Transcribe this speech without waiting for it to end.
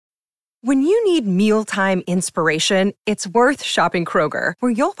When you need mealtime inspiration, it's worth shopping Kroger,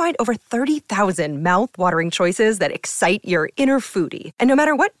 where you'll find over 30,000 mouth-watering choices that excite your inner foodie. And no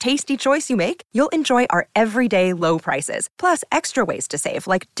matter what tasty choice you make, you'll enjoy our everyday low prices, plus extra ways to save,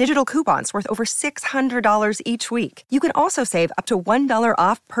 like digital coupons worth over $600 each week. You can also save up to $1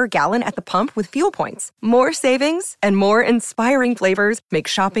 off per gallon at the pump with fuel points. More savings and more inspiring flavors make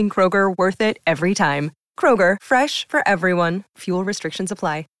shopping Kroger worth it every time. Kroger, fresh for everyone. Fuel restrictions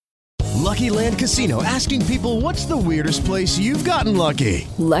apply. Lucky Land Casino, asking people, what's the weirdest place you've gotten lucky?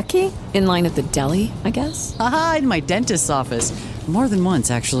 Lucky? In line at the deli, I guess? Aha, in my dentist's office. More than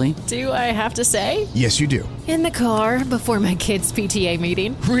once, actually. Do I have to say? Yes, you do. In the car before my kids' PTA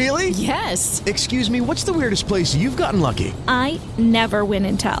meeting. Really? Yes. Excuse me, what's the weirdest place you've gotten lucky? I never win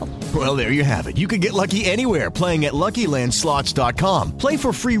and tell. Well, there you have it. You can get lucky anywhere, playing at LuckyLandSlots.com. Play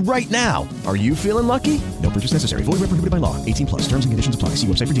for free right now. Are you feeling lucky? No purchase necessary. Void where prohibited by law. 18 plus. Terms and conditions apply. See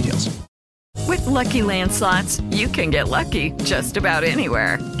website for details. With Lucky Land Slots, you can get lucky just about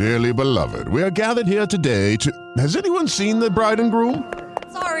anywhere. Dearly beloved, we are gathered here today to... Has anyone seen the bride and groom?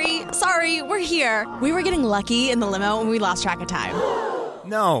 Sorry, we're here. We were getting lucky in the limo and we lost track of time.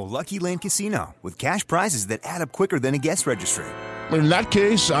 No, Lucky Land Casino, with cash prizes that add up quicker than a guest registry. In that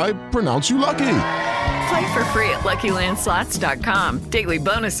case, I pronounce you lucky. Play for free at LuckyLandSlots.com. Daily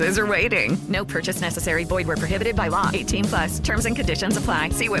bonuses are waiting. No purchase necessary. Void where prohibited by law. 18 plus. Terms and conditions apply.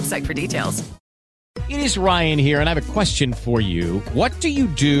 See website for details. It is Ryan here, and I have a question for you. What do you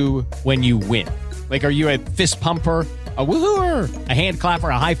do when you win? Like, are you a fist pumper, a woohooer, a hand clapper,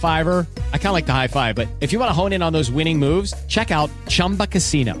 a high fiver? I kind of like the high five, but if you want to hone in on those winning moves, check out Chumba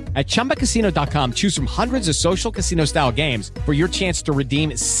Casino. At ChumbaCasino.com, choose from hundreds of social casino-style games for your chance to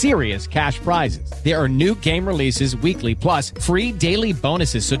redeem serious cash prizes. There are new game releases weekly, plus free daily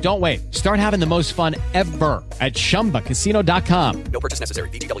bonuses, so don't wait. Start having the most fun ever at ChumbaCasino.com. No purchase necessary.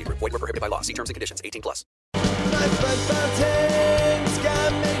 VGW. Void where prohibited by law. See terms and conditions. 18 plus. My football team's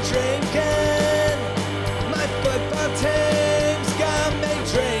got me drinking. My football team's got me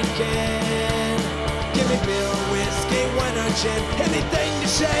drinking. Give me beer, whiskey, wine or gin. Anything to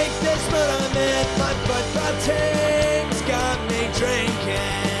shake this mood I'm in. My football team's got me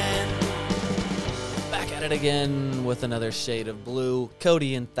drinking. Back at it again with another shade of blue.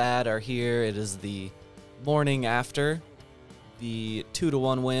 Cody and Thad are here. It is the morning after the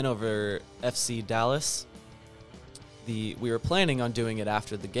 2-1 win over FC Dallas. We were planning on doing it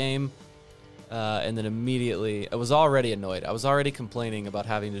after the game, and then immediately, I was already annoyed. I was already complaining about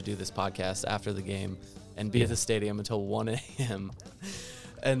having to do this podcast after the game and be at the stadium until 1 a.m.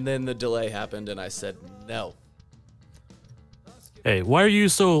 And then the delay happened, and I said no. Hey, why are you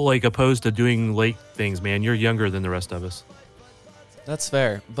so opposed to doing late things, man? You're younger than the rest of us. That's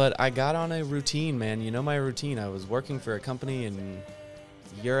fair, but I got on a routine, man. You know my routine. I was working for a company in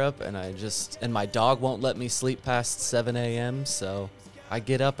Europe, and my dog won't let me sleep past 7 a.m., so I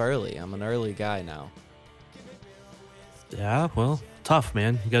get up early. I'm an early guy now. Yeah, well, tough,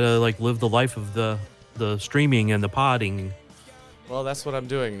 man. You gotta live the life of the streaming and the podding. Well, that's what I'm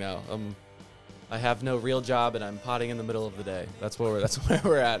doing now. I have no real job, and I'm potting in the middle of the day. That's where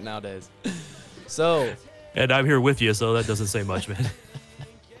we're at nowadays. So. And I'm here with you, so that doesn't say much, man.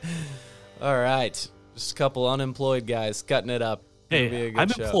 All right, just a couple unemployed guys cutting it up. Hey, I'm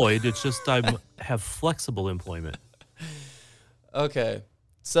employed. It's just I have flexible employment. Okay,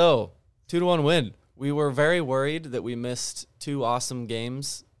 so 2-1 win. We were very worried that we missed two awesome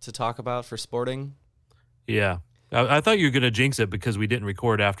games to talk about for sporting. Yeah, I thought you were gonna jinx it because we didn't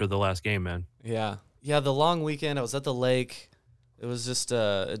record after the last game, man. Yeah. The long weekend. I was at the lake. It was just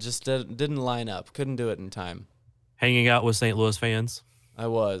it just didn't line up. Couldn't do it in time. Hanging out with St. Louis fans. I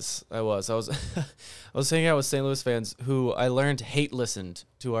was I was hanging out with St. Louis fans who I learned hate listened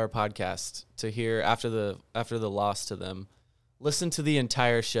to our podcast to hear after the loss to them. Listen to the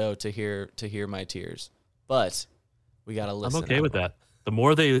entire show to hear my tears. But we gotta listen. I'm okay with that. The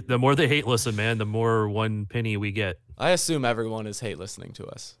more they hate listen, man, the more one penny we get. I assume everyone is hate listening to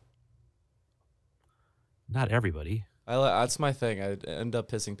us. Not everybody. That's my thing. I end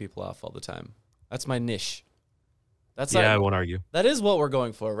up pissing people off all the time. That's my niche. I won't argue. That is what we're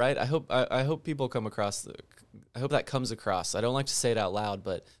going for, right? I hope people come across. I hope that comes across. I don't like to say it out loud,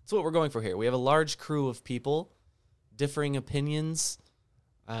 but it's what we're going for here. We have a large crew of people, differing opinions.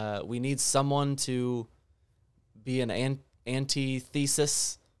 We need someone to be an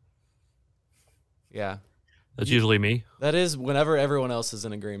antithesis. Yeah. That's usually me. That is whenever everyone else is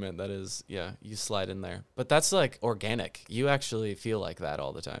in agreement. That is, yeah, you slide in there. But that's organic. You actually feel like that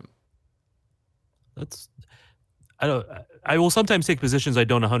all the time. I will sometimes take positions I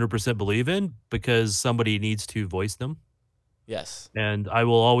don't 100% believe in because somebody needs to voice them. Yes. And I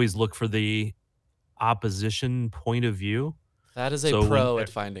will always look for the opposition point of view. That is a pro at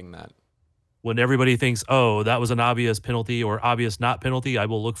finding that. When everybody thinks, oh, that was an obvious penalty or obvious not penalty, I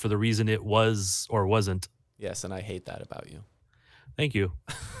will look for the reason it was or wasn't. Yes, and I hate that about you. Thank you.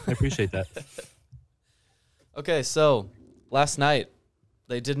 I appreciate that. Okay, so last night,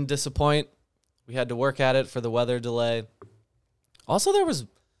 they didn't disappoint. We had to work at it for the weather delay. Also,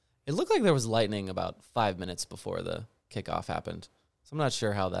 it looked like there was lightning about 5 minutes before the kickoff happened. So I'm not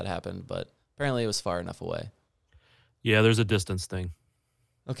sure how that happened, but apparently it was far enough away. Yeah, there's a distance thing.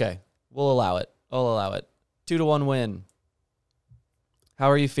 Okay, we'll allow it. I'll allow it. 2-1 win.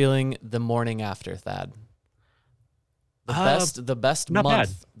 How are you feeling the morning after, Thad? The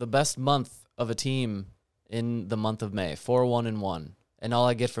best month of a team in the month of May. 4-1-1. And all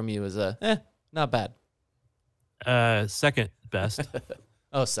I get from you is not bad. Second best.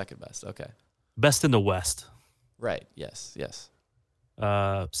 Oh, second best. Okay. Best in the West. Right. Yes.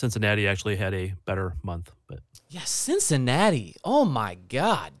 Cincinnati actually had a better month, but yes, Cincinnati. Oh my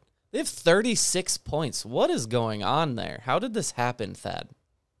God. They have 36 points. What is going on there? How did this happen, Thad?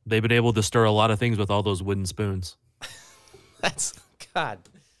 They've been able to stir a lot of things with all those wooden spoons. That's God.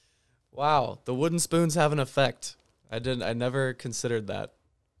 Wow. The wooden spoons have an effect. I never considered that.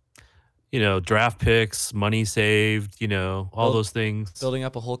 Draft picks, money saved, all those things. Building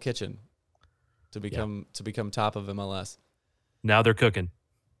up a whole kitchen to become top of MLS. Now they're cooking.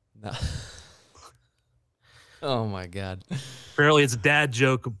 No. Oh my God. Apparently it's dad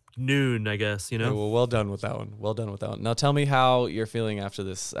joke noon, I guess, Okay, well, well done with that one. Now tell me how you're feeling after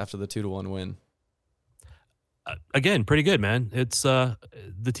the 2-1 win. Again, pretty good, man. It's the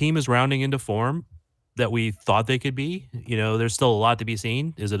team is rounding into form that we thought they could be. There's still a lot to be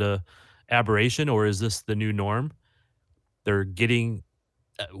seen. Is it a aberration or is this the new norm? They're getting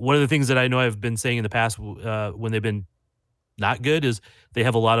one of the things that I know I've been saying in the past when they've been not good is they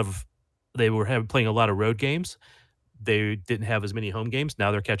were playing a lot of road games. They didn't have as many home games.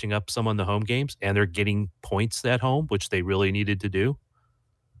 Now they're catching up some on the home games and they're getting points at home, which they really needed to do.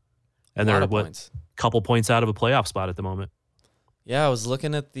 And they're couple points out of a playoff spot at the moment. Yeah, I was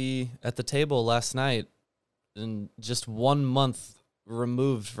looking at the table last night, and just 1 month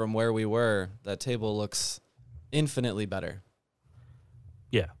removed from where we were, that table looks infinitely better.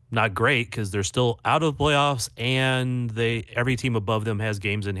 Yeah, not great because they're still out of playoffs, and every team above them has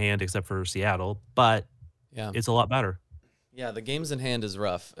games in hand except for Seattle. But it's a lot better. Yeah, the games in hand is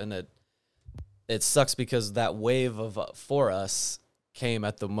rough, and it sucks because that wave for us came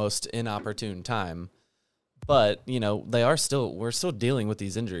at the most inopportune time. But, we're still dealing with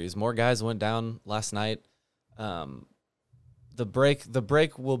these injuries. More guys went down last night. The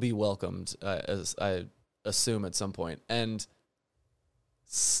break will be welcomed, as I assume at some point. And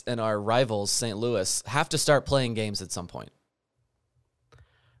our rivals, St. Louis, have to start playing games at some point.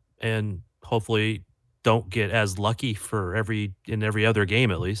 And hopefully don't get as lucky in every other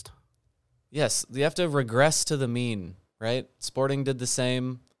game at least. Yes, you have to regress to the mean, right? Sporting did the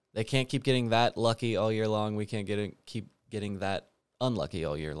same. They can't keep getting that lucky all year long. We can't keep getting that unlucky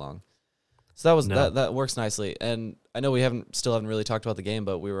all year long. So that works nicely. And I know we still haven't really talked about the game,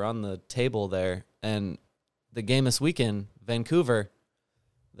 but we were on the table there, and the game this weekend, Vancouver,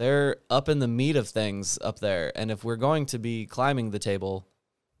 they're up in the meat of things up there. And if we're going to be climbing the table,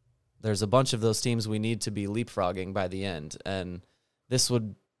 there's a bunch of those teams we need to be leapfrogging by the end. And this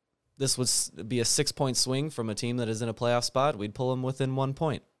would be a 6-point swing from a team that is in a playoff spot. We'd pull them within 1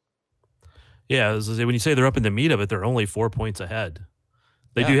 point. Yeah, when you say they're up in the meat of it, they're only 4 points ahead.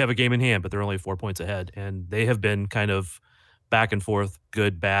 They do have a game in hand, but they're only 4 points ahead. And they have been kind of back and forth,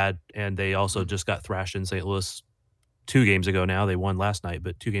 good, bad. And they also just got thrashed in St. Louis 2 games ago now. They won last night,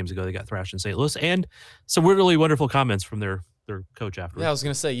 but 2 games ago they got thrashed in St. Louis. And some really wonderful comments from their coach afterwards. Yeah, I was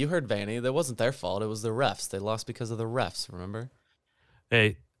going to say, you heard Vanny. That wasn't their fault. It was the refs. They lost because of the refs, remember?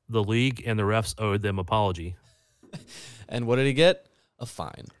 Hey, the league and the refs owed them apology. And what did he get? A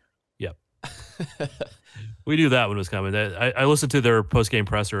fine. Yep. We knew that one was coming. I listened to their post-game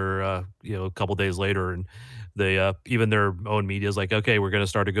presser, a couple days later, and they even their own media is like, okay, we're going to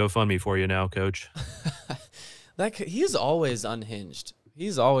start a GoFundMe for you now, coach. He's always unhinged.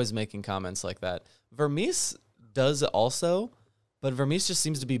 He's always making comments like that. Vermees does also, but Vermees just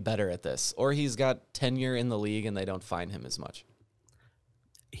seems to be better at this, or he's got tenure in the league and they don't fine him as much.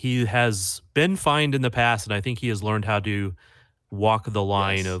 He has been fined in the past, and I think he has learned how to walk the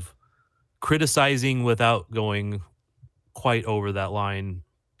line of criticizing without going quite over that line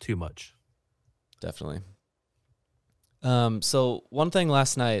too much. Definitely. So one thing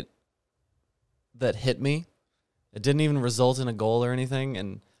last night that hit me, it didn't even result in a goal or anything,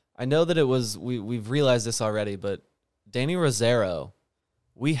 and I know that it was, we've realized this already, but Danny Rosero,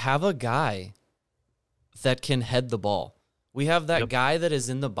 we have a guy that can head the ball. We have that guy that is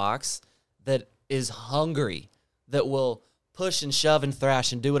in the box that is hungry, that will push and shove and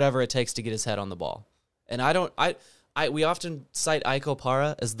thrash and do whatever it takes to get his head on the ball. And we often cite Ike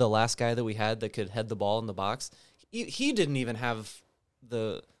Opara as the last guy that we had that could head the ball in the box. He didn't even have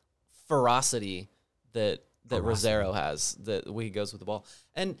the ferocity that Rosero has, that way he goes with the ball.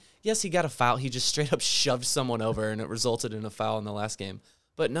 And yes, he got a foul. He just straight up shoved someone over, and it resulted in a foul in the last game.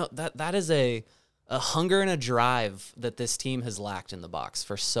 But no, that is a hunger and a drive that this team has lacked in the box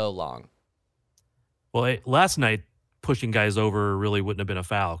for so long. Well, last night, pushing guys over really wouldn't have been a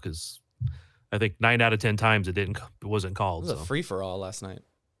foul because I think 9 out of 10 times it wasn't called. It was a free-for-all last night.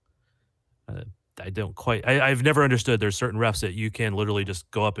 I've never understood there's certain refs that you can literally just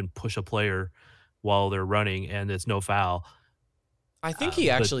go up and push a player while they're running and it's no foul. I think he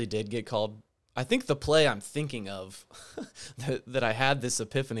actually did get called. I think the play I'm thinking of that I had this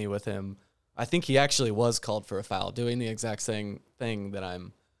epiphany with him, I think he actually was called for a foul, doing the exact same thing that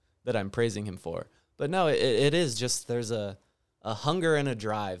I'm praising him for. But no, it is just there's a hunger and a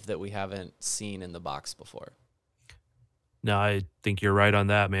drive that we haven't seen in the box before. No, I think you're right on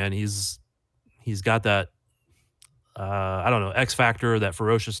that, man. He's got that I don't know, X factor, that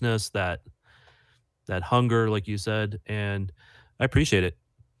ferociousness, that hunger, like you said, and I appreciate it.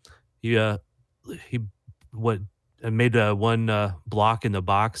 He made one block in the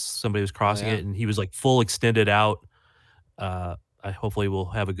box. Somebody was crossing it, and he was like full extended out. I hopefully we'll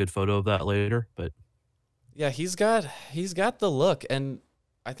have a good photo of that later. But yeah, he's got the look, and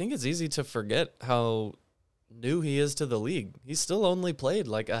I think it's easy to forget how new he is to the league. He's still only played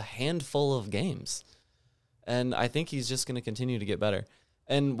like a handful of games, and I think he's just going to continue to get better.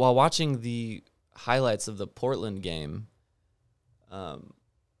 And while watching the highlights of the Portland game,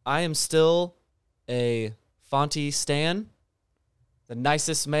 I am still a Fonte stan, the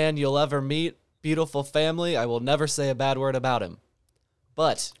nicest man you'll ever meet, beautiful family. I will never say a bad word about him.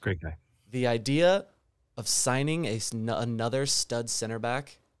 But great guy. The idea of signing another stud center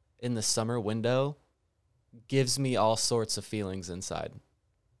back in the summer window gives me all sorts of feelings inside.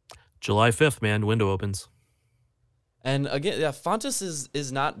 July 5th, man, window opens. And again, yeah, Fontes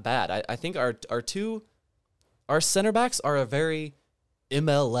is not bad. I think our center backs are a very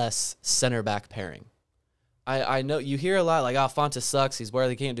MLS center back pairing. I know you hear a lot like, Fontes sucks, he's where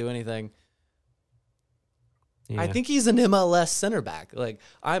they can't do anything. Yeah. I think he's an MLS center back. Like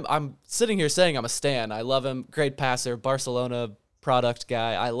I'm sitting here saying I'm a stan. I love him, great passer, Barcelona product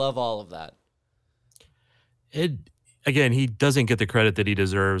guy. I love all of that. Again, he doesn't get the credit that he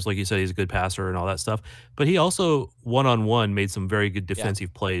deserves. Like you said, he's a good passer and all that stuff. But he also, one-on-one, made some very good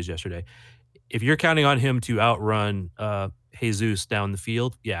defensive plays yesterday. If you're counting on him to outrun Jesus down the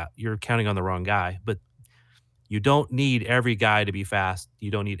field, yeah, you're counting on the wrong guy. But you don't need every guy to be fast.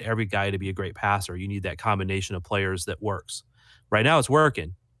 You don't need every guy to be a great passer. You need that combination of players that works. Right now, it's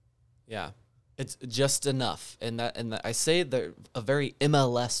working. Yeah, it's just enough. And I say they're a very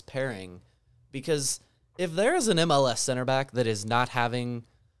MLS pairing because if there is an MLS center back that is not having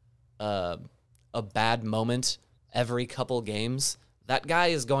a bad moment every couple games, that guy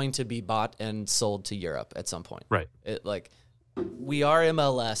is going to be bought and sold to Europe at some point. Right. We are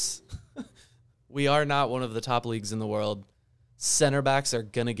MLS. We are not one of the top leagues in the world. Center backs are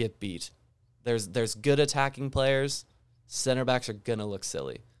going to get beat. There's good attacking players. Center backs are going to look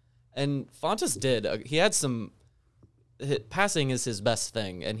silly. And Fontes did. He had some... Passing is his best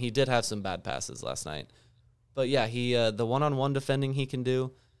thing, and he did have some bad passes last night. But yeah, he the one-on-one defending he can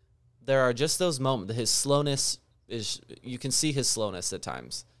do. There are just those moments. His slowness is... You can see his slowness at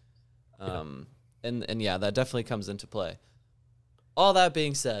times. And yeah, that definitely comes into play. All that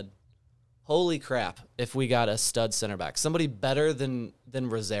being said, holy crap, if we got a stud center back. Somebody better than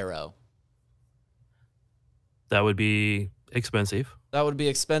Rosero. That would be expensive. That would be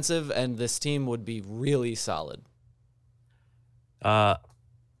expensive, and this team would be really solid. I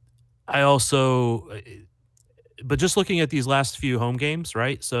also... But just looking at these last few home games,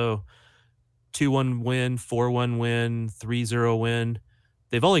 right? So 2-1 win, 4-1 win, 3-0 win.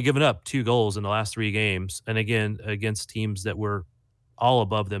 They've only given up 2 goals in the last 3 games. And again, against teams that were all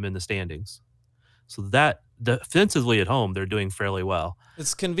above them in the standings. So that defensively at home, they're doing fairly well.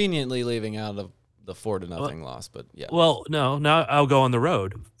 It's conveniently leaving out of the 4-0 loss, but yeah. Well, no, now I'll go on the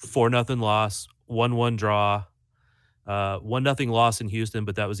road. 4-0 loss, 1-1 draw, 1-0 loss in Houston,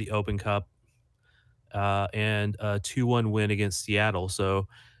 but that was the Open Cup. And a 2-1 win against Seattle. So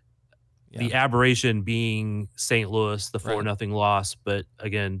the aberration being St. Louis, the 4-0 loss. But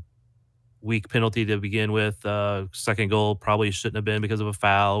again, weak penalty to begin with. Second goal probably shouldn't have been because of a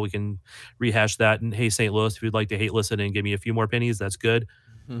foul. We can rehash that. And hey, St. Louis, if you'd like to hate listen and give me a few more pennies, that's good.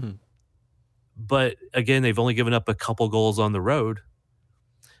 But again, they've only given up a couple goals on the road.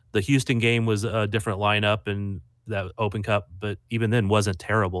 The Houston game was a different lineup and that Open Cup, but even then wasn't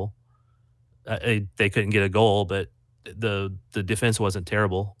terrible. They couldn't get a goal, but the defense wasn't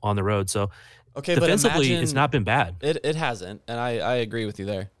terrible on the road. So okay, defensively, but imagine, it's not been bad. It hasn't, and I agree with you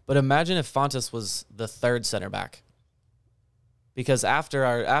there. But imagine if Fontes was the third center back. Because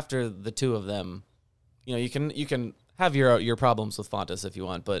after the two of them, you can have your problems with Fontes if you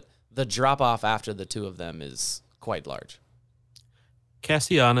want, but the drop off after the two of them is quite large.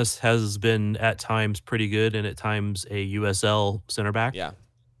 Castellanos has been at times pretty good and at times a USL center back. Yeah.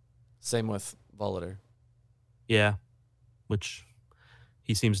 Same with Volater. Yeah. Which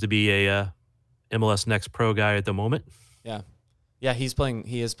he seems to be a MLS Next Pro guy at the moment. Yeah. Yeah, he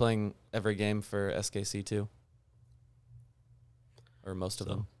is playing every game for SKC too. Or most of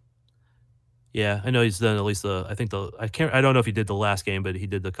them. Yeah, I know he's done at least I don't know if he did the last game, but he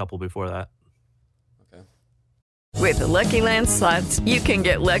did the couple before that. Okay. With the Lucky Land Slots, you can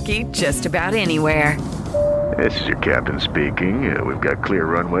get lucky just about anywhere. This is your captain speaking. We've got clear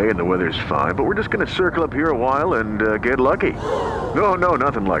runway and the weather's fine, but we're just going to circle up here a while and get lucky. No,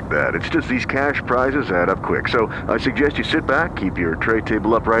 nothing like that. It's just these cash prizes add up quick. So I suggest you sit back, keep your tray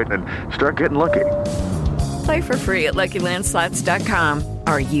table upright, and start getting lucky. Play for free at LuckyLandSlots.com.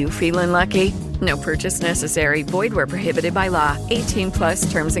 Are you feeling lucky? No purchase necessary. Void where prohibited by law.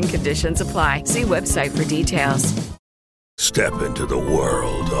 18+ terms and conditions apply. See website for details. Step into the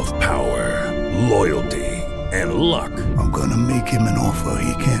world of power, loyalty, and luck. I'm gonna make him an offer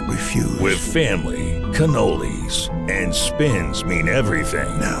he can't refuse. With family, cannolis, and spins mean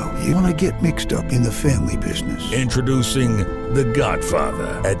everything. Now, you wanna get mixed up in the family business. Introducing The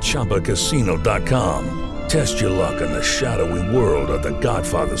Godfather at ChumbaCasino.com. Test your luck in the shadowy world of The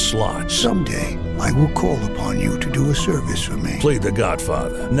Godfather slot. Someday, I will call upon you to do a service for me. Play The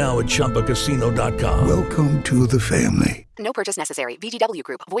Godfather, now at ChumbaCasino.com. Welcome to the family. No purchase necessary. VGW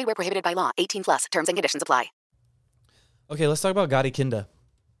Group. Void where prohibited by law. 18+. Terms and conditions apply. Okay, let's talk about Gotti Kinda.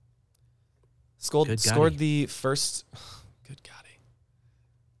 Scored the first... Good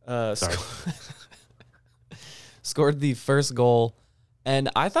Gotti. Scored the first goal, and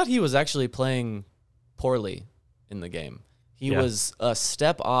I thought he was actually playing poorly in the game. He was a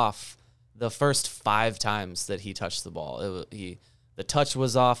step off the first 5 times that he touched the ball. The touch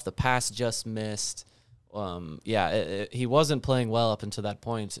was off, the pass just missed. He wasn't playing well up until that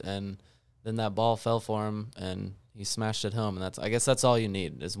point, and then that ball fell for him, and he smashed it home. And I guess that's all you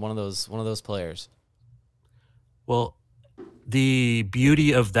need is one of those players. Well, the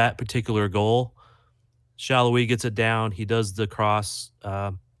beauty of that particular goal, Shallowy gets it down. He does the cross.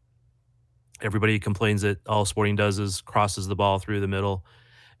 Everybody complains that all Sporting does is crosses the ball through the middle,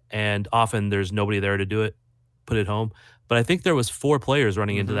 and often there's nobody there to do it, put it home. But I think there was 4 players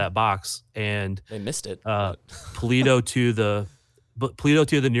running into that box, and they missed it. Polito to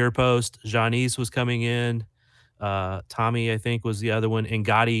the near post. Janice was coming in. Tommy, I think, was the other one, and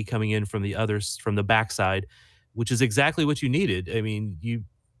Gotti coming in from the backside, which is exactly what you needed. I mean,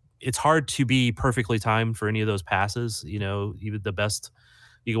 it's hard to be perfectly timed for any of those passes. Even the best.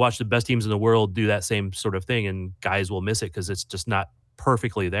 You can watch the best teams in the world do that same sort of thing, and guys will miss it because it's just not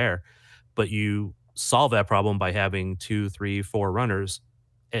perfectly there. But you solve that problem by having 2, 3, 4 runners.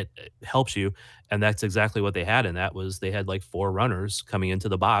 It helps you, and that's exactly what they had. And that was they had like 4 runners coming into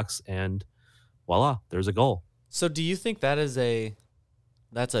the box, and voila, there's a goal. So, do you think that's a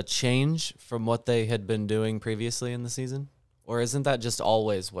change from what they had been doing previously in the season, or isn't that just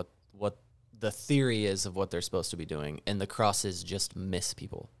always what the theory is of what they're supposed to be doing, and the crosses just miss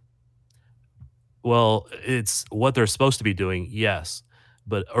people? Well, it's what they're supposed to be doing, yes.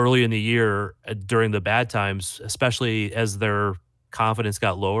 But early in the year, during the bad times, especially as their confidence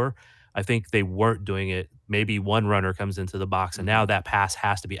got lower, I think they weren't doing it. Maybe one runner comes into the box, and now that pass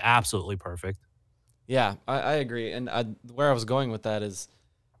has to be absolutely perfect. Yeah, I agree. And where I was going with that is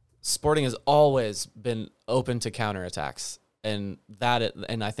Sporting has always been open to counterattacks. And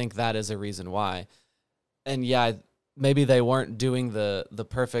I think that is a reason why. And yeah, maybe they weren't doing the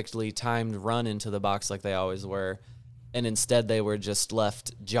perfectly timed run into the box like they always were, and instead they were just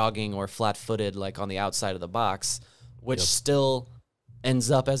left jogging or flat-footed like on the outside of the box, which still ends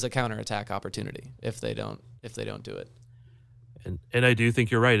up as a counterattack opportunity if they don't do it. And I do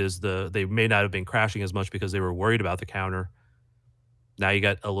think you're right. They may not have been crashing as much because they were worried about the counter. Now you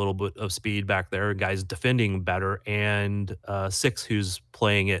got a little bit of speed back there, guys defending better, and Six who's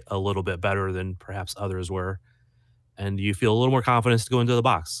playing it a little bit better than perhaps others were. And you feel a little more confidence to go into the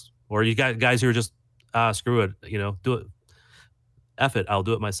box. Or you got guys who are just screw it, do it, F it, I'll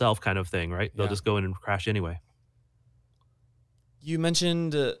do it myself kind of thing, right? They'll just go in and crash anyway. You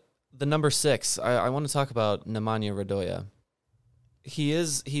mentioned the number 6. I want to talk about Nemanja Radoja.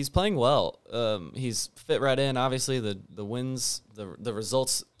 He's playing well. He's fit right in. Obviously, the wins, the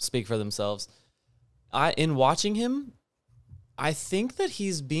results speak for themselves. In watching him, I think that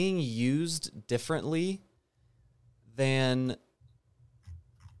he's being used differently than,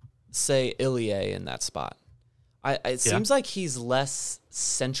 say, Ilie in that spot. It seems like he's less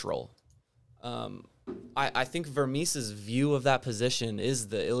central. I think Vermees's view of that position is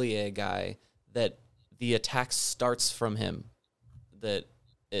the Ilie guy, that the attack starts from him, that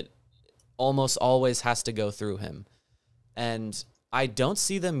it almost always has to go through him. And I don't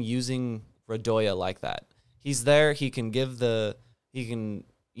see them using Radoja like that. He's there, he can fill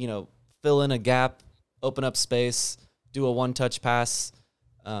in a gap, open up space, do a one-touch pass,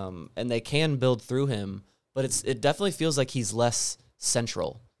 and they can build through him, but it definitely feels like he's less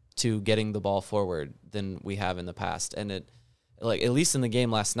central to getting the ball forward than we have in the past. And at least in the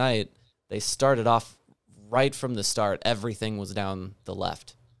game last night, they started off right from the start, everything was down the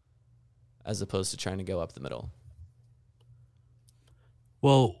left, as opposed to trying to go up the middle.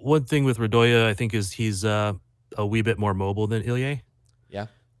 Well, one thing with Radoja, I think, is he's a wee bit more mobile than Ilie. Yeah.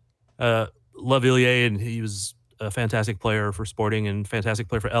 Love Ilie, and he was a fantastic player for Sporting and fantastic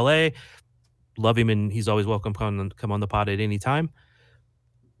player for LA. Love him, and he's always welcome to come on the pod at any time.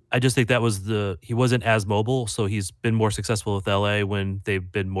 I just think that was he wasn't as mobile, so he's been more successful with LA when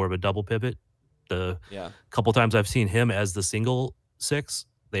they've been more of a double pivot. The couple times I've seen him as the single 6,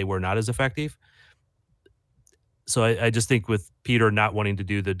 they were not as effective. So I just think with Peter not wanting to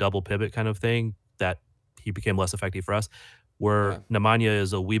do the double pivot kind of thing, that he became less effective for us. Where Nemanja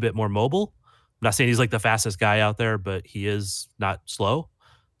is a wee bit more mobile. I'm not saying he's like the fastest guy out there, but he is not slow.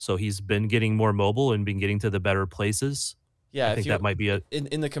 So he's been getting more mobile and been getting to the better places. Yeah, I think that might be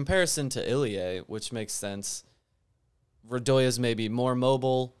in the comparison to Ilie, which makes sense. Radoja is maybe more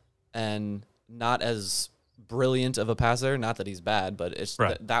mobile and not as brilliant of a passer. Not that he's bad, but it's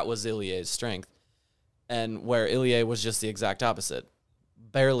that was Ilie's strength. And where Ilie was just the exact opposite.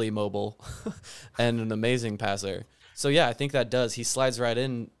 Barely mobile and an amazing passer. So yeah, I think that does. He slides right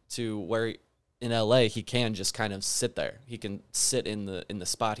in to where in LA he can just kind of sit there. He can sit in the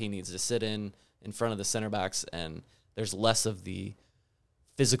spot he needs to sit in front of the center backs, and there's less of the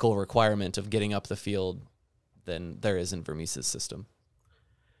physical requirement of getting up the field than there is in Vermees's system.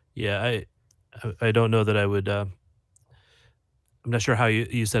 Yeah, I don't know that I would. I'm not sure how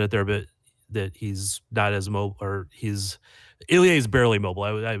you said it there, but that he's not as mobile, or Ilie is barely mobile.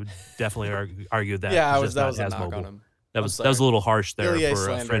 I would definitely argue that. Yeah, that was a knock on him. That was a little harsh there Ilie for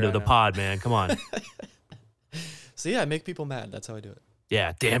slander, a friend of the pod, man. Come on. So yeah, I make people mad. That's how I do it.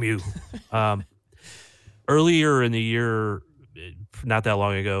 Yeah, damn you. Earlier in the year, not that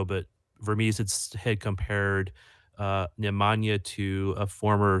long ago, but Vermees had compared Nemanja to a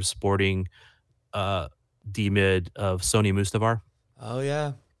former Sporting D-mid of Sony Mustavar. Oh,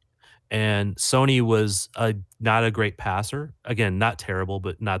 yeah. And Sony was not a great passer. Again, not terrible,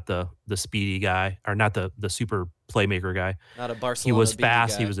 but not the speedy guy, or not the super playmaker guy. Not a Barcelona. He was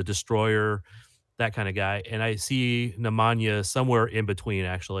fast. Guy. He was a destroyer, that kind of guy. And I see Nemanja somewhere in between,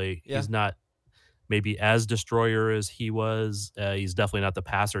 actually. Yeah. He's not maybe as destroyer as he was. He's definitely not the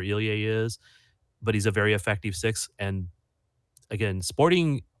passer Ilie is, but he's a very effective 6. And again,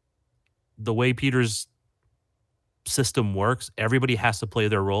 Sporting, the way Peter's system works, everybody has to play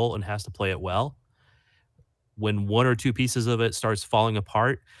their role and has to play it well. When one or two pieces of it starts falling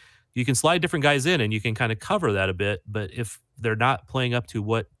apart, you can slide different guys in and you can kind of cover that a bit. But if they're not playing up to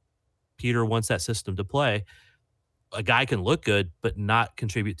what Peter wants that system to play, a guy can look good but not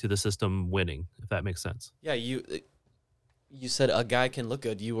contribute to the system winning, if that makes sense. Yeah, you said a guy can look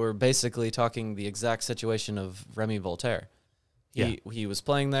good. You were basically talking the exact situation of Remy Voltaire. He was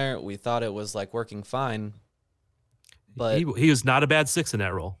playing there. We thought it was like working fine. But he was not a bad 6 in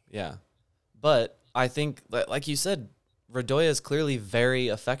that role. Yeah. But I think, like you said, Radoja is clearly very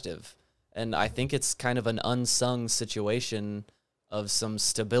effective. And I think it's kind of an unsung situation of some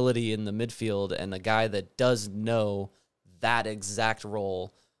stability in the midfield and a guy that does know that exact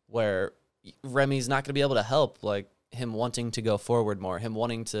role, where Remy's not going to be able to help, like him wanting to go forward more, him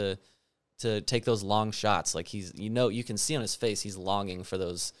wanting to take those long shots. Like you can see on his face, he's longing for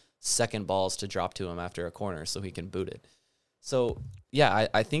those second balls to drop to him after a corner so he can boot it. So yeah,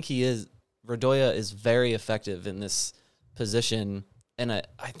 I think Radoja is very effective in this position. And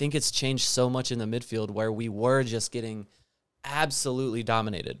I think it's changed so much in the midfield, where we were just getting absolutely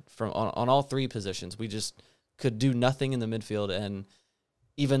dominated on all 3 positions. We just could do nothing in the midfield. And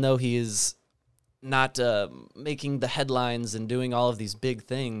even though he is not making the headlines and doing all of these big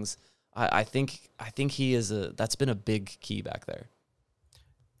things, I think he is that's been a big key back there.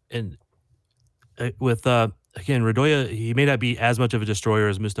 And with again, Radoya, he may not be as much of a destroyer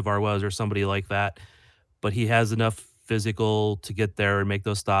as Mustavar was or somebody like that, but he has enough physical to get there and make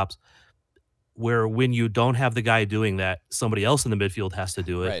those stops. Where when you don't have the guy doing that, somebody else in the midfield has to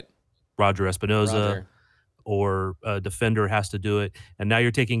do it. Right. Roger Espinoza or a defender has to do it. And now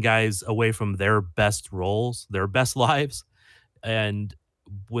you're taking guys away from their best roles, their best lives. And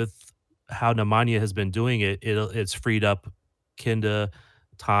with how Nemanja has been doing it, it's freed up Kinda,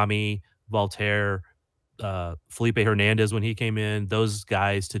 Tommy, Voltaire, Felipe Hernandez when he came in, those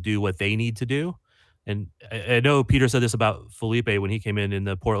guys to do what they need to do. And I know Peter said this about Felipe when he came in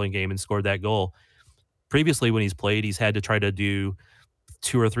the Portland game and scored that goal. Previously, when he's played, he's had to try to do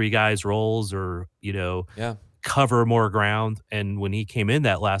 2 or 3 guys roles or, cover more ground. And when he came in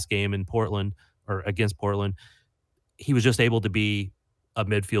that last game in Portland or against Portland, he was just able to be a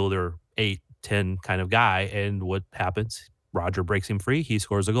midfielder 8-10 kind of guy. And what happens? Roger breaks him free. He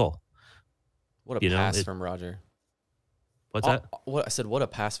scores a goal. What a pass from Roger. What's that? What I said, what a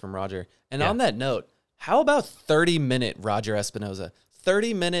pass from Roger. And Yeah. on that note, how about 30-minute Roger Espinoza?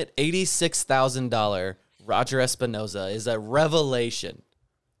 30-minute, $86,000 Roger Espinoza is a revelation.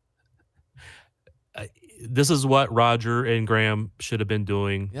 This is what Roger and Graham should have been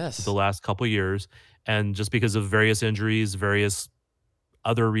doing the last couple of years. And just because of various injuries, various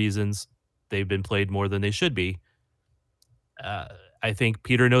other reasons, they've been played more than they should be. I think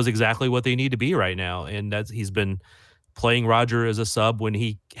Peter knows exactly what they need to be right now. And he's been playing Roger as a sub when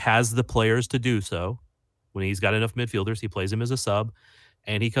he has the players to do so. When he's got enough midfielders, he plays him as a sub.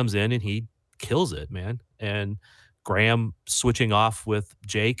 And he comes in and he kills it, man. And Graham switching off with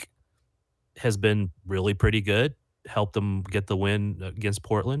Jake has been really pretty good. Helped them get the win against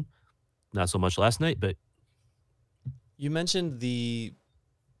Portland. Not so much last night, but You mentioned the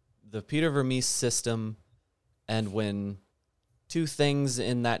Peter Vermees system, and when 2 things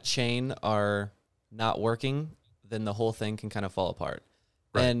in that chain are not working, then the whole thing can kind of fall apart.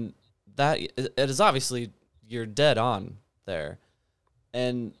 Right. And that it is obviously, you're dead on there.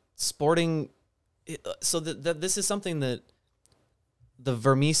 And Sporting, so this is something that the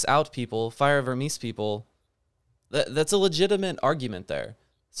Vermees out people, fire Vermees people, that's a legitimate argument there.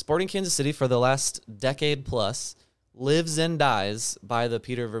 Sporting Kansas City for the last decade plus lives and dies by the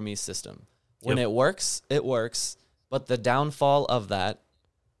Peter Vermees system. When it works, it works. But the downfall of that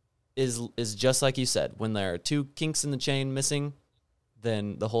is just like you said. When there are 2 kinks in the chain missing,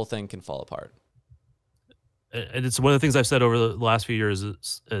 then the whole thing can fall apart. And it's one of the things I've said over the last few years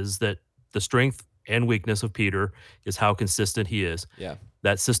is that the strength and weakness of Peter is how consistent he is. Yeah.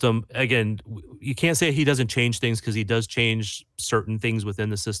 That system, again, you can't say he doesn't change things because he does change certain things within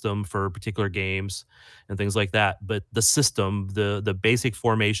the system for particular games and things like that. But the system, the basic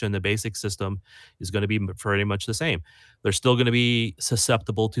formation, the basic system is going to be pretty much the same. They're still going to be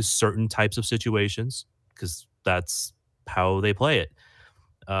susceptible to certain types of situations because that's how they play it.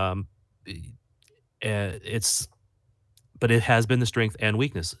 But it has been the strength and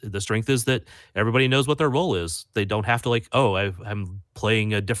weakness. The strength is that everybody knows what their role is. They don't have to I'm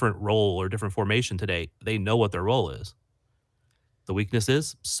playing a different role or different formation today. They know what their role is. The weakness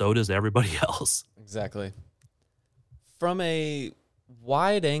is so does everybody else. Exactly. From a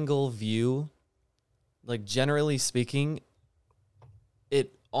wide angle view, like generally speaking,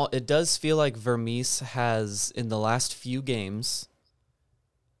 it does feel like Vermees has in the last few games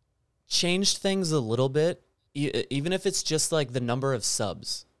changed things a little bit. Even if it's just like the number of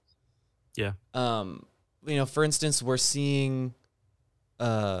subs. Yeah. For instance, we're seeing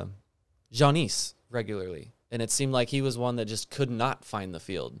Janice regularly, and it seemed like he was one that just could not find the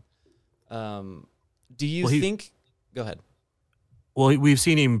field. Do you think... Go ahead. Well, we've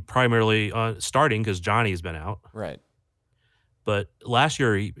seen him primarily starting because Johnny's been out. Right. But last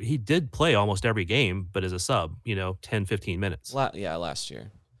year, he did play almost every game, but as a sub, 10, 15 minutes. Last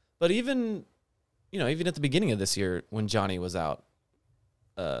year. But even at the beginning of this year, when Johnny was out,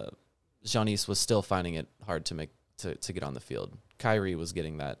 Janice was still finding it hard to get on the field. Kyrie was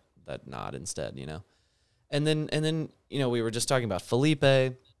getting that nod instead, And then we were just talking about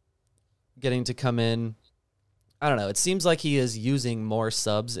Felipe getting to come in. I don't know. It seems like he is using more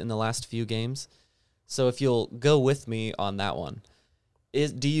subs in the last few games. So if you'll go with me on that one,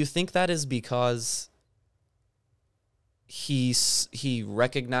 do you think that is because he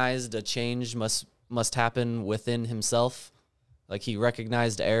recognized a change must happen within himself, like he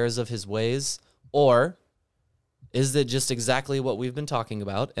recognized errors of his ways, or Is it just exactly what we've been talking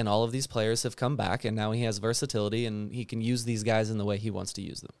about, and all of these players have come back, and now he has versatility, and he can use these guys in the way he wants to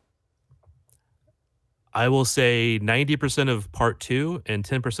use them? I will say 90% of part 2 and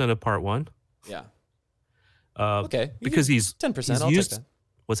 10% of part 1. Yeah. Okay. Because he's 10%. I'll used, take that.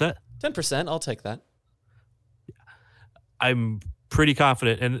 What's that? 10%. I'll take that. I'm pretty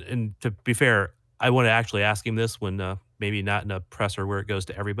confident, and to be fair, I want to actually ask him this when maybe not in a presser where it goes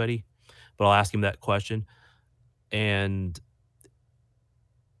to everybody, but I'll ask him that question.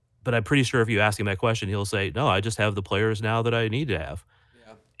 But I'm pretty sure if you ask him that question, he'll say, no, I just have the players now that I need to have.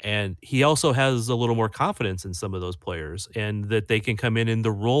 Yeah. And he also has a little more confidence in some of those players and that they can come in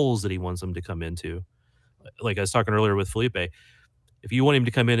the roles that he wants them to come into. Like I was talking earlier with Felipe, if you want him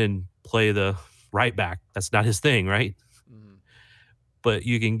to come in and play the right back, that's not his thing, right? Mm-hmm. But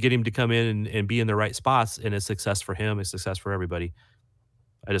you can get him to come in and be in the right spots, and it's success for him, it's success for everybody.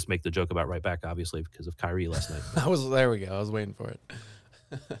 I just make the joke about right back, obviously, because of Kyrie last night. There we go. I was waiting for it.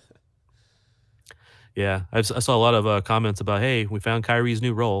 Yeah, I saw a lot of comments about, hey, we found Kyrie's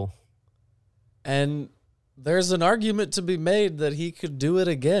new role. And there's an argument to be made that he could do it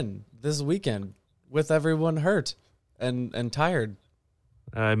again this weekend with everyone hurt and tired.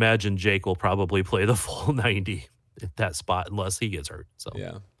 I imagine Jake will probably play the full 90 at that spot unless he gets hurt. So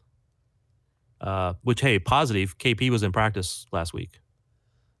yeah. Which, hey, positive, KP was in practice last week.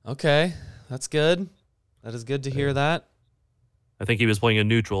 Okay, that's good. That is good to hear that. I think he was playing a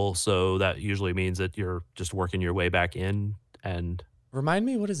neutral, so that usually means that you're just working your way back in. And remind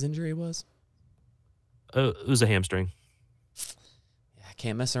me what his injury was. It was a hamstring. Yeah, I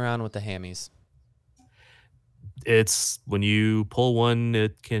can't mess around with the hammies. It's when you pull one,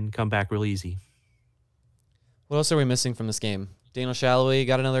 it can come back real easy. What else are we missing from this game? Daniel Shalhoub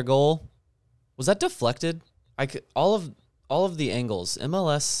got another goal. Was that deflected? All of the angles,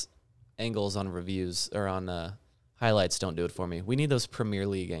 MLS angles on reviews or on highlights don't do it for me. We need those Premier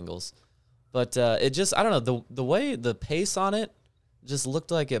League angles. But it just, I don't know, the way, the pace on it just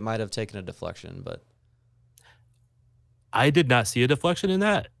looked like it might have taken a deflection, but I did not see a deflection in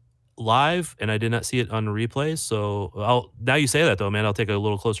that live, and I did not see it on replay. So now you say that, though, man, I'll take a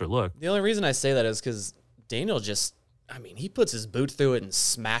little closer look. The only reason I say that is because Daniel he puts his boot through it and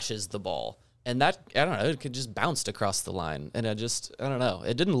smashes the ball. And that, I don't know, it could just bounced across the line. And I don't know.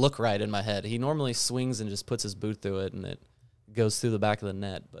 It didn't look right in my head. He normally swings and just puts his boot through it, and it goes through the back of the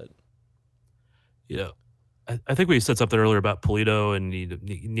net. But yeah, I think we said something earlier about Polito and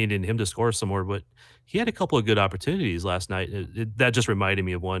needing him to score some more, but he had a couple of good opportunities last night. That just reminded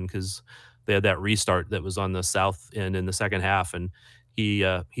me of one because they had that restart that was on the south end in the second half, and he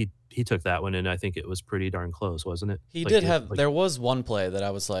took that one, and I think it was pretty darn close, wasn't it? He did have. There was one play that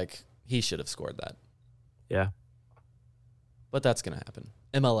I was like, he should have scored that. Yeah. But that's going to happen.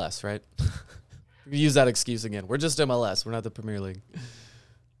 MLS, right? Use that excuse again. We're just MLS. We're not the Premier League.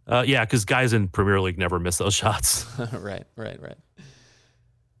 Yeah, because guys in Premier League never miss those shots. Right.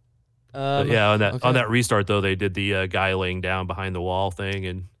 Yeah, on that restart, though, they did the guy laying down behind the wall thing.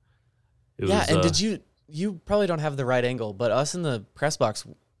 And it was, and did you probably don't have the right angle, but us in the press box,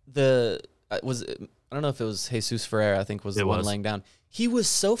 I don't know if it was Jesus Ferreira, I think was the one laying down. He was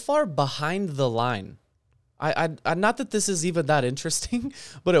so far behind the line. I not that this is even that interesting,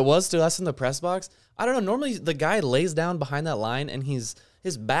 but it was to us in the press box. I don't know. Normally the guy lays down behind that line and his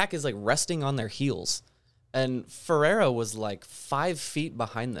back is like resting on their heels. And Ferreira was like 5 feet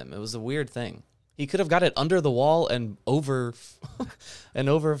behind them. It was a weird thing. He could have got it under the wall and over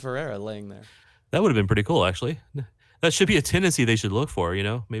Ferreira laying there. That would have been pretty cool, actually. That should be a tendency they should look for,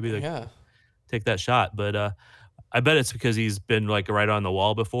 Maybe they take that shot. But I bet it's because he's been like right on the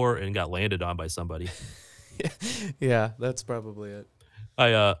wall before and got landed on by somebody. Yeah, that's probably it.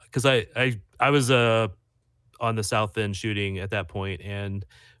 Because I was on the south end shooting at that point, and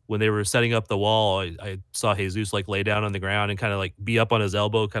when they were setting up the wall, I saw Jesus like lay down on the ground and kind of like be up on his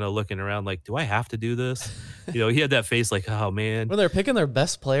elbow, kind of looking around like, do I have to do this? He had that face like, oh man. When they're picking their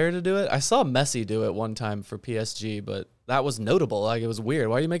best player to do it, I saw Messi do it one time for PSG, but that was notable. Like, it was weird.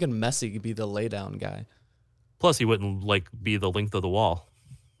 Why are you making Messi be the lay down guy? Plus, he wouldn't like be the length of the wall.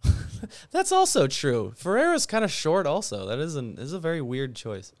 That's also true. Ferreira's kind of short also. That is a very weird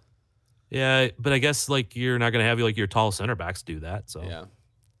choice. Yeah, but I guess like you're not going to have like your tall center backs do that. So yeah.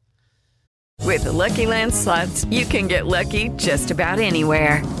 With the Lucky Land Slots, you can get lucky just about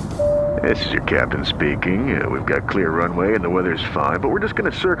anywhere. This is your captain speaking. We've got clear runway and the weather's fine, but we're just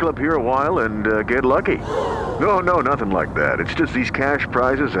going to circle up here a while and get lucky. No, nothing like that. It's just these cash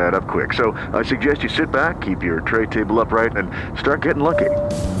prizes add up quick. So I suggest you sit back, keep your tray table upright, and start getting lucky.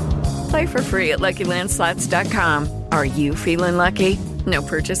 Play for free at LuckyLandSlots.com. Are you feeling lucky? No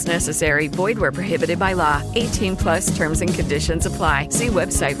purchase necessary. Void where prohibited by law. 18 plus terms and conditions apply. See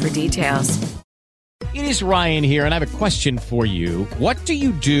website for details. It is Ryan here, and I have a question for you. What do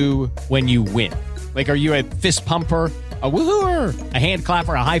you do when you win? Like, are you a fist pumper, a woohooer, a hand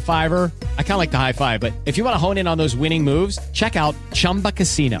clapper, a high fiver? I kind of like the high five, but if you want to hone in on those winning moves, check out Chumba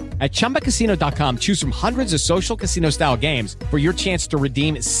Casino. At ChumbaCasino.com, choose from hundreds of social casino-style games for your chance to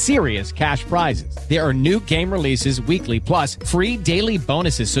redeem serious cash prizes. There are new game releases weekly, plus free daily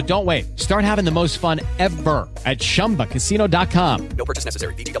bonuses, so don't wait. Start having the most fun ever at ChumbaCasino.com. No purchase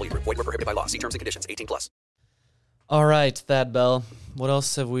necessary. VGW. Void where prohibited by law. See terms and conditions. 18 plus. All right, Thad Bell. What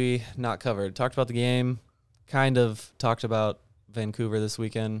else have we not covered? Talked about the game. Kind of talked about Vancouver this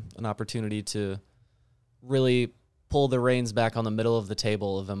weekend. An opportunity to really pull the reins back on the middle of the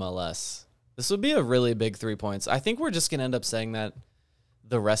table of MLS. This would be a really big 3 points. I think we're just going to end up saying that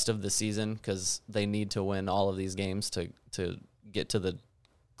the rest of the season because they need to win all of these games to get to the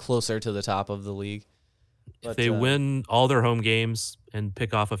closer to the top of the league. If they win all their home games and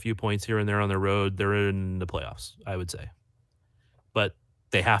pick off a few points here and there on the road, they're in the playoffs, I would say. But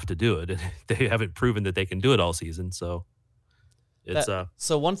they have to do it. They haven't proven that they can do it all season, so it's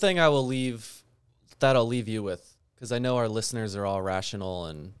So one thing I'll leave you with, because I know our listeners are all rational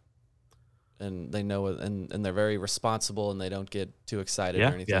and they know and they're very responsible and they don't get too excited or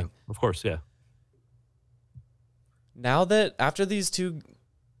anything. Yeah, of course, yeah. Now that after these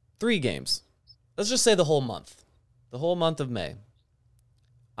 3 games, let's just say the whole month of May,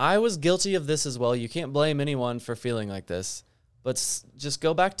 I was guilty of this as well. You can't blame anyone for feeling like this, but just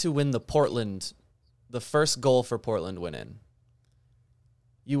go back to when the first goal for Portland went in.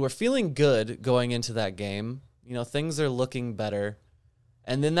 You were feeling good going into that game. You know, things are looking better.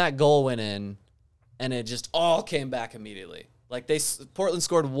 And then that goal went in, and it just all came back immediately. Like Portland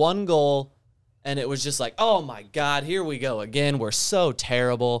scored 1 goal, and it was just like, oh my God, here we go again. We're so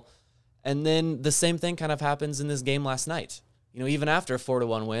terrible. And then the same thing kind of happens in this game last night. You know, even after a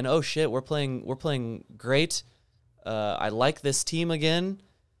 4-1 win, oh shit, we're playing great. I like this team again.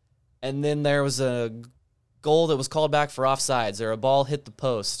 And then there was a goal that was called back for offsides, or a ball hit the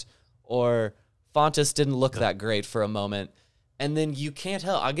post, or Fontes didn't look that great for a moment. And then you can't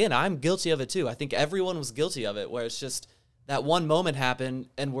help. Again, I'm guilty of it too. I think everyone was guilty of it, where it's just that one moment happened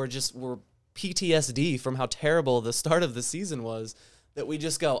and we're PTSD from how terrible the start of the season was, that we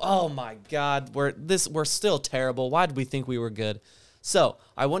just go, oh my God, we're still terrible. Why did we think we were good? So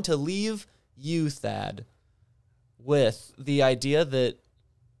I want to leave you, Thad, with the idea that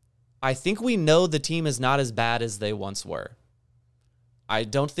I think we know the team is not as bad as they once were. I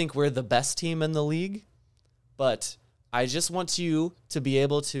don't think we're the best team in the league, but I just want you to be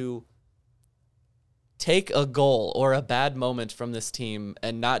able to take a goal or a bad moment from this team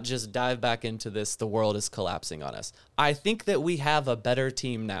and not just dive back into this, the world is collapsing on us. I think that we have a better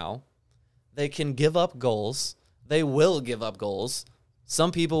team now. They can give up goals. They will give up goals.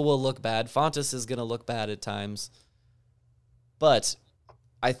 Some people will look bad. Fontes is going to look bad at times. But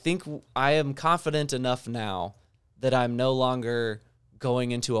I think I am confident enough now that I'm no longer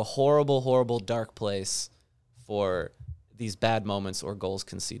going into a horrible, horrible dark place for these bad moments or goals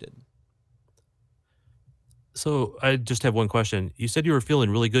conceded. So I just have one question. You said you were feeling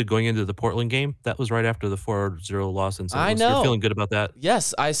really good going into the Portland game. That was right after the 4-0 loss in St. Louis. I know. You're feeling good about that?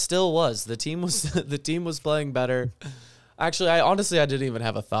 Yes, I still was. The team was playing better. Actually, I didn't even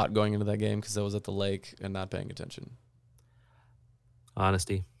have a thought going into that game because I was at the lake and not paying attention.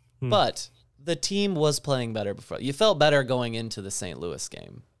 Honesty. But the team was playing better before. You felt better going into the St. Louis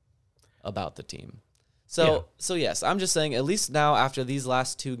game about the team. So yes, I'm just saying, at least now after these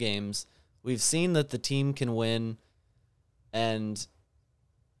last 2 games, we've seen that the team can win, and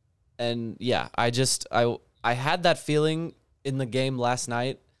yeah, I had that feeling in the game last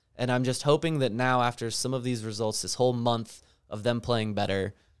night, and I'm just hoping that now after some of these results, this whole month of them playing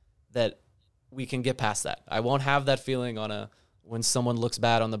better, that we can get past that. I won't have that feeling when someone looks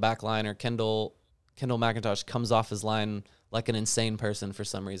bad on the back line, or Kendall McIntosh comes off his line like an insane person for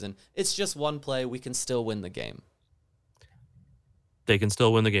some reason. It's just one play. We can still win the game. They can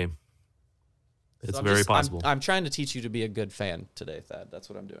still win the game. It's very possible. I'm trying to teach you to be a good fan today, Thad. That's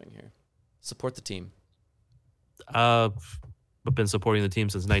what I'm doing here. Support the team. I've been supporting the team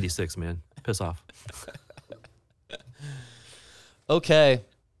since '96, man. Piss off. Okay.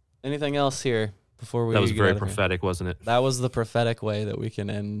 Anything else here before we? That was very prophetic, wasn't it? That was the prophetic way that we can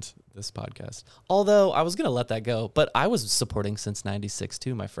end this podcast. Although I was going to let that go, but I was supporting since '96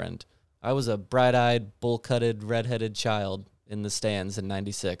 too, my friend. I was a bright-eyed, bull-cutted, red-headed child in the stands in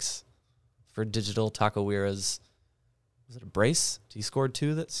 '96 for Digital Takawira's. Was it a brace? He scored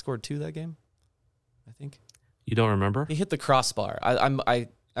two that game, I think. You don't remember? He hit the crossbar.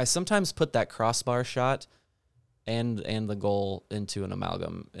 I sometimes put that crossbar shot and the goal into an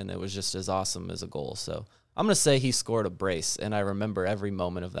amalgam, and it was just as awesome as a goal. So I'm going to say he scored a brace, and I remember every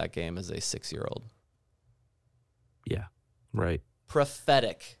moment of that game as a 6-year-old. Yeah, right.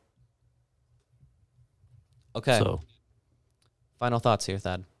 Prophetic. Okay. So, final thoughts here,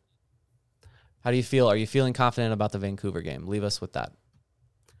 Thad. How do you feel? Are you feeling confident about the Vancouver game? Leave us with that.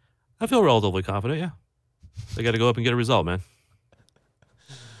 I feel relatively confident, yeah. They got to go up and get a result, man.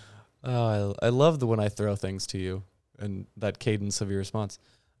 Oh, I love when I throw things to you and that cadence of your response.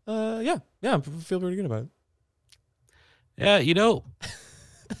 Yeah, I feel pretty good about it. Yeah,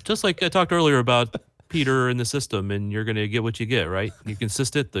 just like I talked earlier about Peter in the system, and you're going to get what you get, right? You're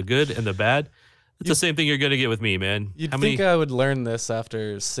consistent, the good and the bad. It's the same thing you're going to get with me, man. You'd think I would learn this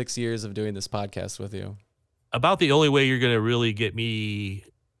after 6 years of doing this podcast with you. About the only way you're going to really get me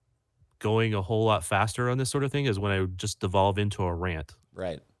going a whole lot faster on this sort of thing is when I just devolve into a rant.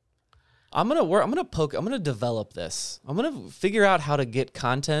 Right. I'm gonna develop this. I'm gonna figure out how to get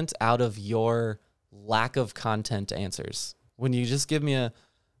content out of your lack of content answers. When you just give me a,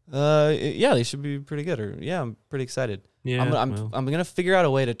 yeah, they should be pretty good, or yeah, I'm pretty excited. Yeah, I'm gonna figure out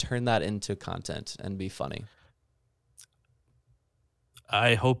a way to turn that into content and be funny.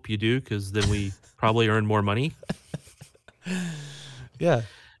 I hope you do, because then we probably earn more money. Yeah,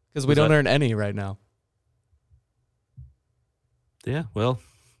 because we don't earn any right now. Yeah, well.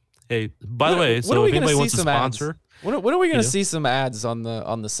 Hey, by the way, so if anybody wants to sponsor, when are we going to see some ads on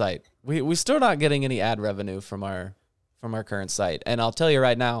the site? We still not getting any ad revenue from our current site, and I'll tell you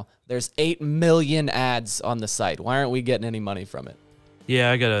right now, there's 8 million ads on the site. Why aren't we getting any money from it?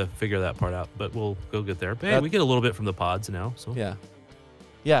 Yeah, I gotta figure that part out, but we'll go get there. But hey, we get a little bit from the pods now, so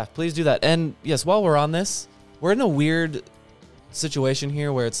yeah, please do that. And yes, while we're on this, we're in a weird situation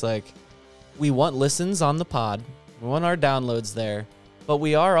here where it's like we want listens on the pod, we want our downloads there. But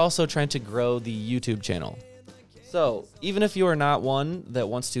we are also trying to grow the YouTube channel. So even if you are not one that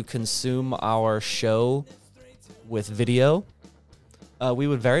wants to consume our show with video, we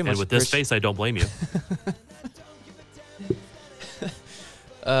would very much. And with this face, I don't blame you.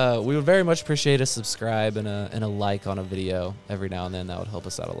 We would very much appreciate a subscribe and a like on a video every now and then. That would help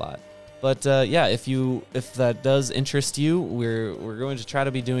us out a lot. But yeah, if that does interest you, we're going to try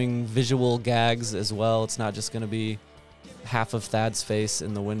to be doing visual gags as well. It's not just going to be half of Thad's face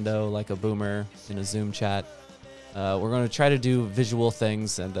in the window like a boomer in a Zoom chat. We're going to try to do visual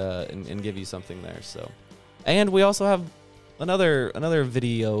things and give you something there. So, and we also have another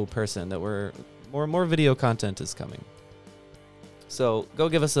video person that more video content is coming. So go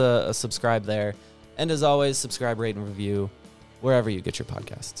give us a subscribe there, and as always, subscribe, rate, and review wherever you get your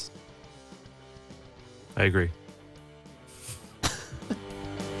podcasts. I agree.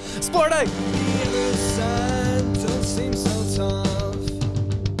 Sport Day. The other side don't seem so tough,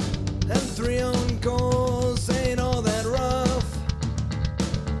 and 3 own goals ain't all that rough.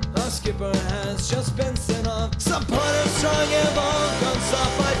 Our skipper has just been sent off. Supporters strong and all gone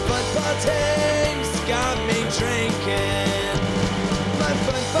soft. My football team's got me drinking. My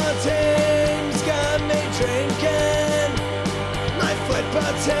football team's got me drinking. My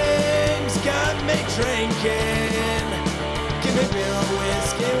football team's got me drinking. Give me beer or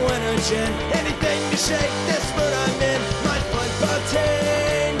whiskey, wine or gin, anything to shake this mood I'm in. My football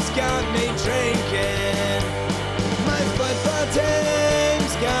team's got me drinking. My football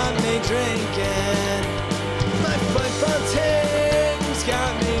team's got me drinking. My football team's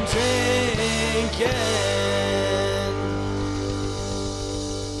got me drinking.